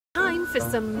for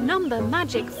some number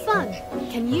magic fun.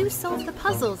 Can you solve the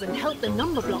puzzles and help the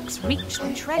number blocks reach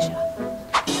the treasure?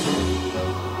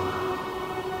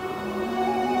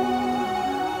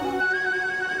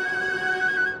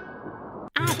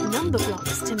 Add number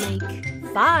blocks to make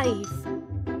 5.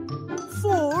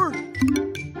 4.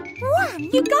 1.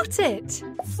 You got it!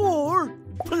 4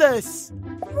 plus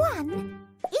 1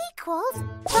 equals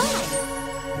 5.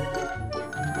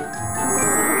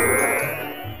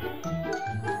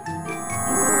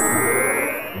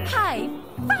 High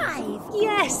 5.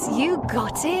 Yes, you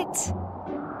got it!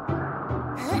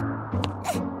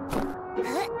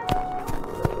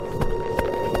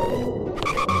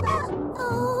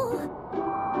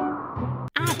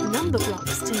 Add number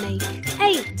blocks to make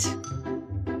 8.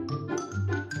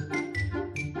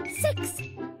 6.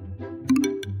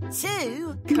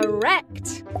 2. Correct!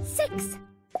 6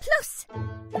 plus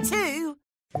 2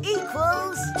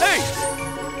 equals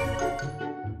 8.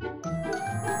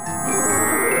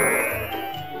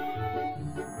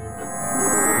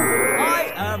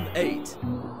 I am 8.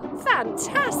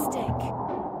 Fantastic!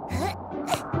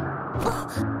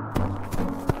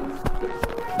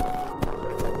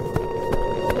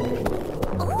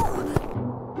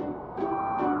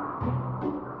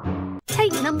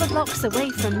 Take number blocks away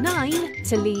from 9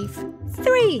 to leave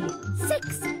 3.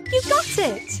 6. You got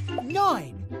it!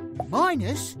 9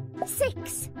 minus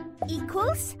 6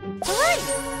 equals 3.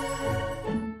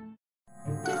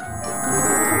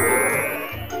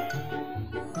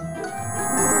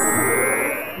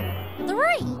 3.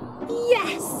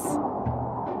 Yes!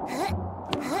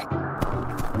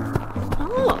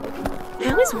 Oh,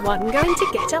 how is 1 going to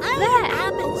get up there? I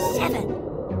am 7.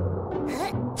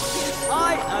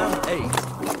 I am 8.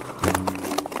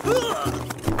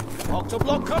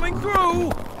 Octoblock coming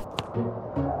through.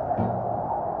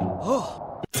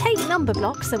 Oh, Take number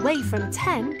blocks away from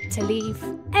 10 to leave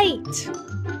 8.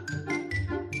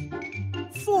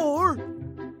 4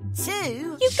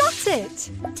 2 You got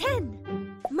it!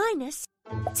 10 minus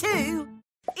 2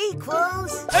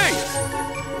 equals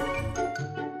 8.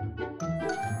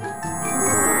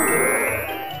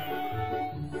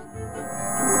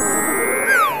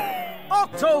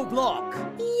 Octoblock.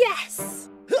 Yes!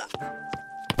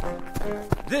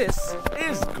 This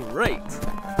is great.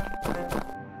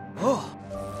 Oh,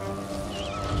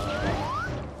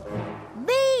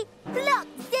 B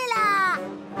Blockzilla.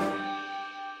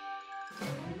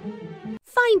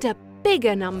 Find a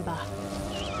bigger number.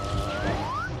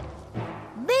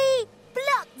 B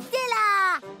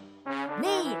Blockzilla.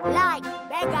 Me like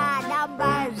bigger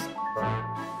numbers.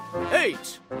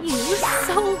 8. You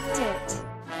solved it!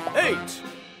 8.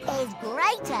 Is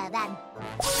greater than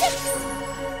 6.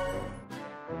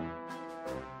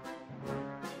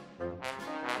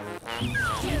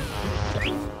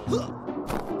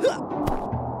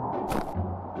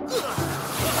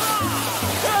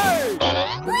 Hey!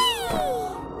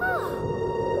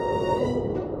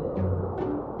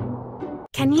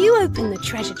 Can you open the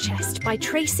treasure chest by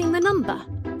tracing the number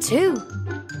 2?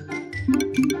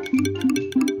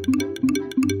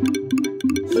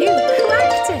 You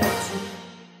cracked it!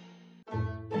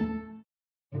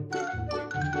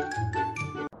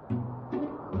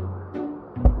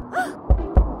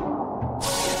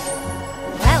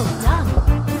 Well done!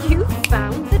 You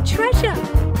found the treasure!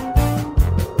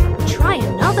 Try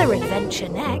another adventure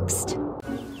next.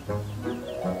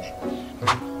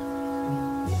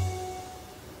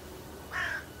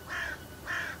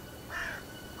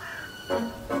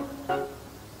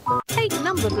 Take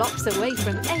number blocks away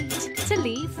from 8 to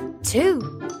leave 2.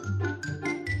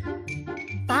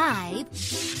 5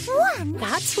 1.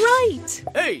 That's right!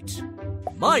 8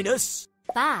 minus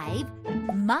 5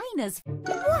 minus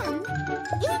 1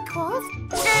 equals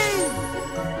 2.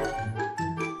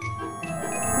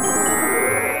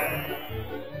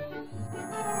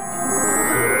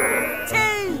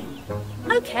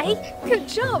 Okay, good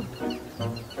job.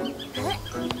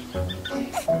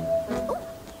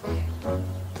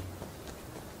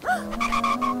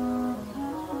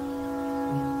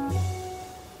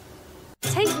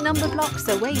 Take number blocks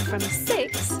away from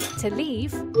 6 to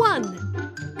leave 1.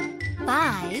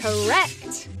 5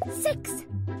 Correct. 6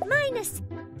 minus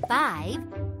 5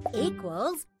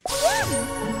 equals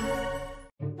 1.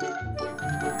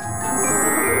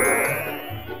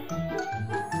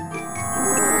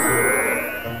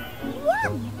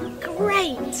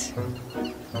 Great.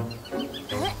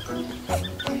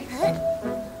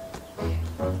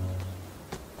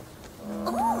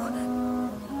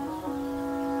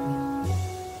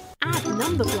 Add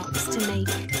number blocks to make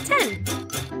 10.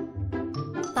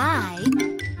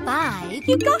 5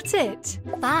 You got it.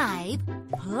 5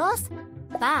 plus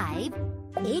 5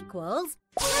 equals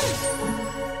 10.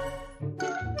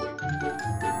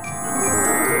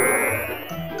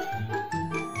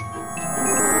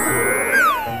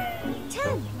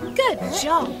 10. Good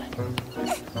job.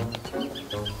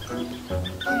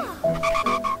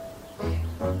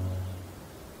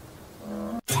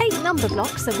 Take number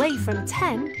blocks away from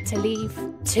 10 to leave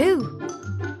 2.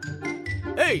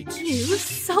 8. You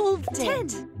solved it.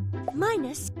 10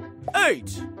 minus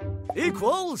 8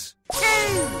 equals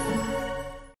 2.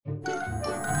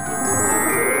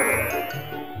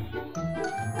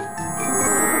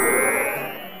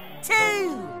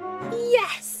 2.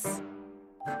 Yes.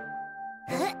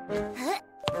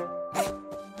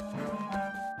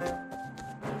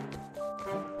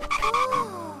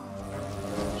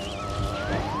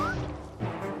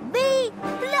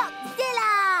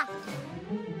 Blockzilla.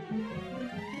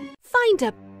 Find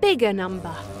a bigger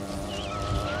number.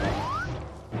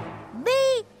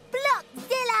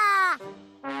 Blockzilla.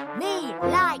 Me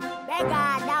like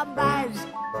bigger numbers.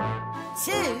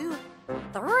 2,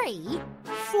 3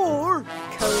 4,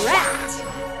 Correct.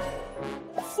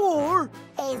 4,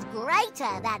 is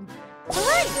greater than 3.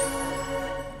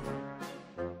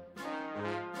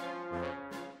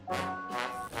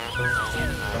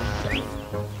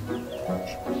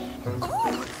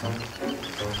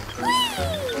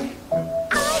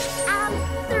 I am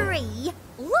 3.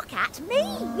 Look at me.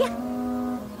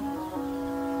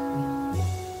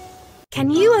 Can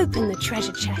you open the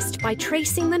treasure chest by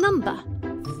tracing the number?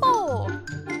 4.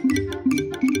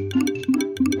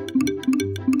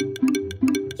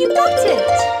 You got it!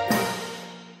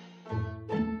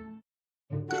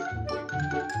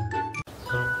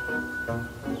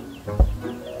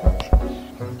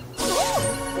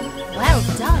 Well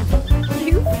done!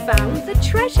 You found the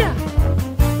treasure!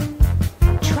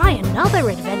 Try another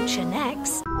adventure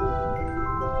next.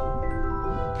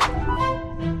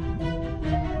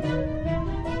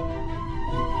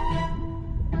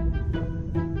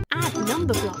 Add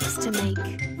number blocks to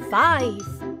make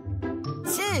 5.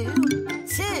 2,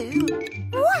 2,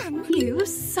 1 You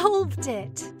solved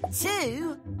it!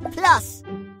 2 plus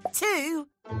 2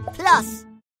 plus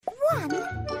 1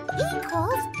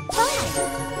 equals 5.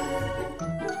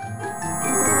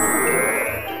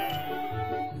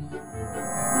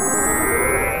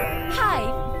 High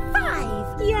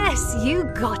 5. Yes, you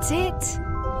got it!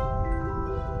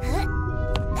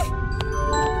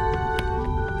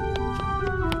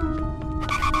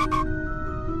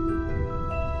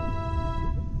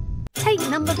 Take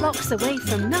number blocks away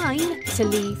from 9 to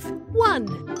leave 1.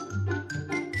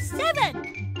 7.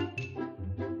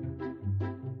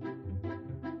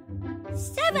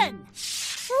 7.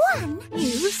 1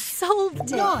 You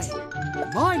solved it!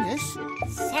 9 minus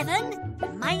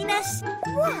 7 minus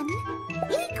 1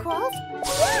 equals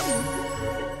 1.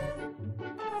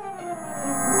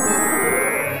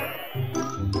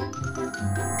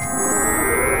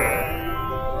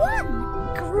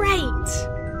 Great!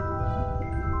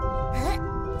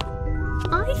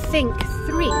 I think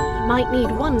 3 might need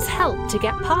 1's help to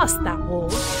get past that wall.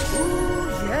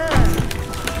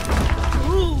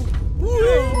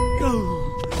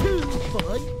 Go. 2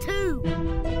 by 2.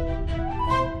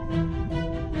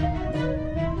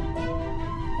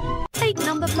 Take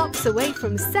number blocks away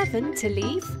from 7 to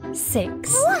leave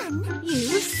 6. 1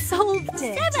 You solved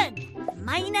it! 7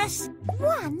 minus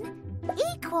 1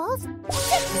 equals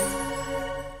 6.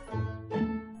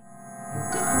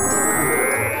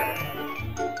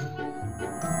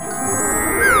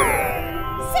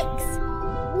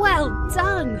 Well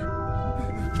done!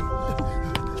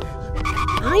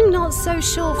 I'm not so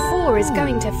sure 4 is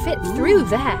going to fit through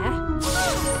there.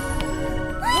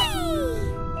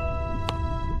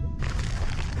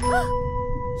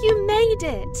 You made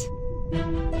it!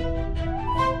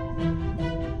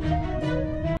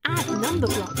 Add number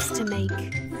blocks to make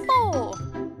 4.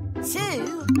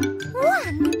 2,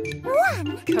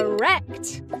 1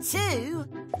 Correct! 2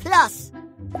 plus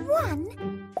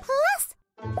 1 plus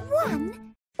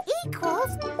 1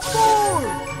 equals 4.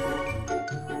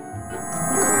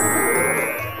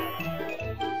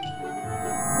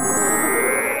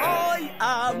 I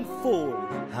am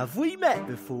 4. Have we met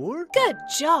before? Good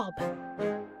job!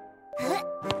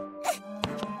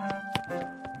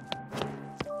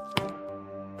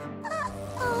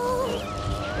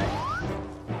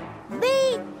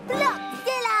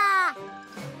 Blockzilla.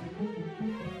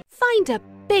 Find a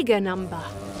bigger number.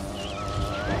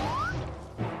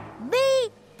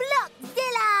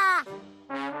 Blockzilla.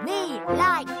 Me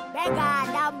like bigger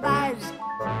numbers.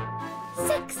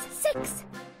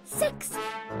 6,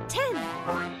 10.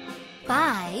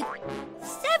 5,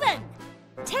 7,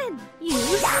 10. You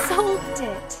solved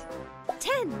it!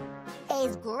 10 is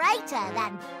greater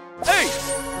than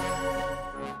 8.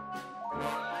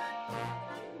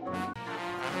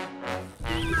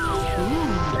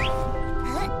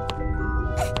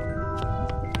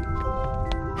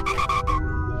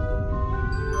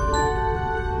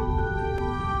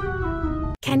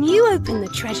 Can you open the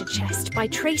treasure chest by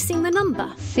tracing the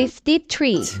number?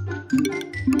 53.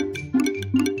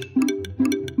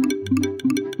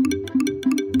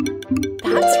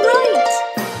 That's right!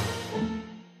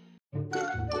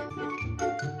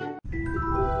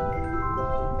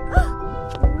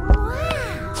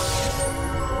 wow.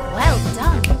 Well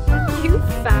done! You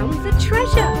found the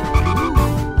treasure!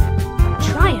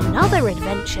 Try another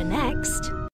adventure next.